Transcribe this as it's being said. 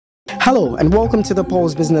Hello and welcome to the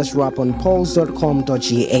Pulse Business Wrap on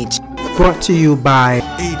pulse.com.gh. Brought to you by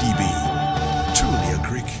ADB, truly a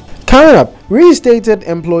Greek. Coming up, reinstated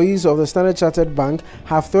employees of the Standard Chartered Bank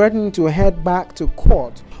have threatened to head back to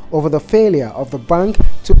court over the failure of the bank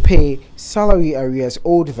to pay salary arrears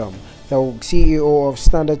owed them. The CEO of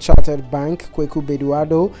Standard Chartered Bank, Kweku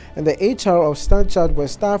Beduado, and the HR of StanChart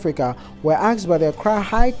West Africa were asked by the Accra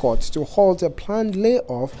High Court to halt a planned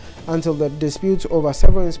layoff until the dispute over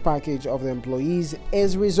severance package of the employees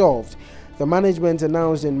is resolved. The management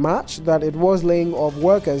announced in March that it was laying off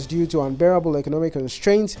workers due to unbearable economic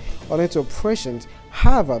constraints on its operations.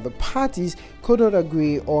 However, the parties could not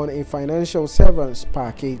agree on a financial severance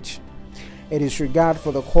package. A disregard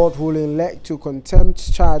for the court ruling led to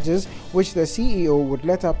contempt charges, which the CEO would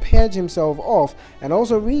later purge himself of and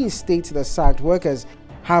also reinstate the sacked workers.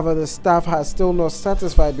 However, the staff are still not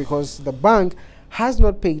satisfied because the bank has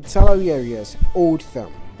not paid salary arrears owed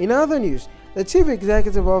them. In other news, the chief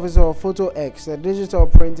executive officer of Foto X, the digital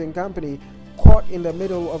printing company, caught in the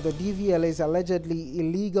middle of the DVLA's allegedly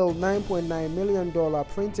illegal $9.9 million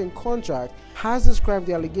printing contract, has described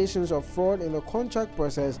the allegations of fraud in the contract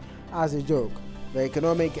process as a joke. The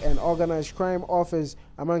Economic and Organized Crime Office,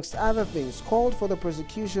 amongst other things, called for the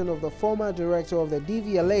prosecution of the former director of the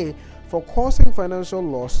DVLA for causing financial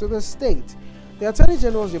loss to the state. The Attorney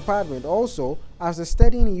General's Department also, after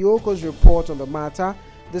studying EOCO's report on the matter,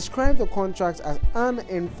 described the contract as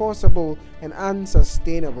unenforceable and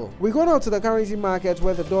unsustainable. We go now to the currency market,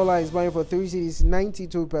 where the dollar is buying for 3 cedis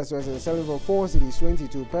 92 pesos and selling for 4 cedis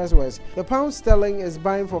 22 pesos. The pound sterling is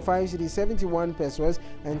buying for 5 cedis 71 pesos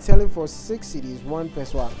and selling for 6 cedis 1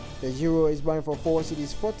 peso. The euro is buying for 4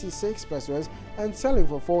 cedis 46 pesos and selling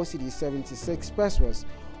for 4 cedis 76 pesos.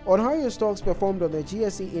 On how your stocks performed on the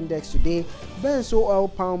GSE index today, Benzo Oil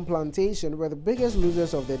Palm Plantation were the biggest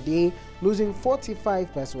losers of the day, losing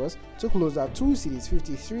 45 pesos to close at 2 cedis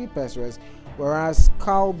 53 pesos, whereas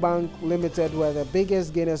Cal Bank Limited were the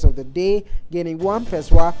biggest gainers of the day, gaining 1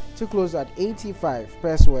 peso to close at 85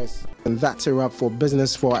 pesos. And that's a wrap for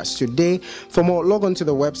business for us today. For more, log on to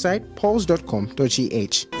the website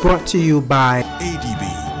pulse.com.gh. Brought to you by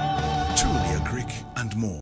ADB.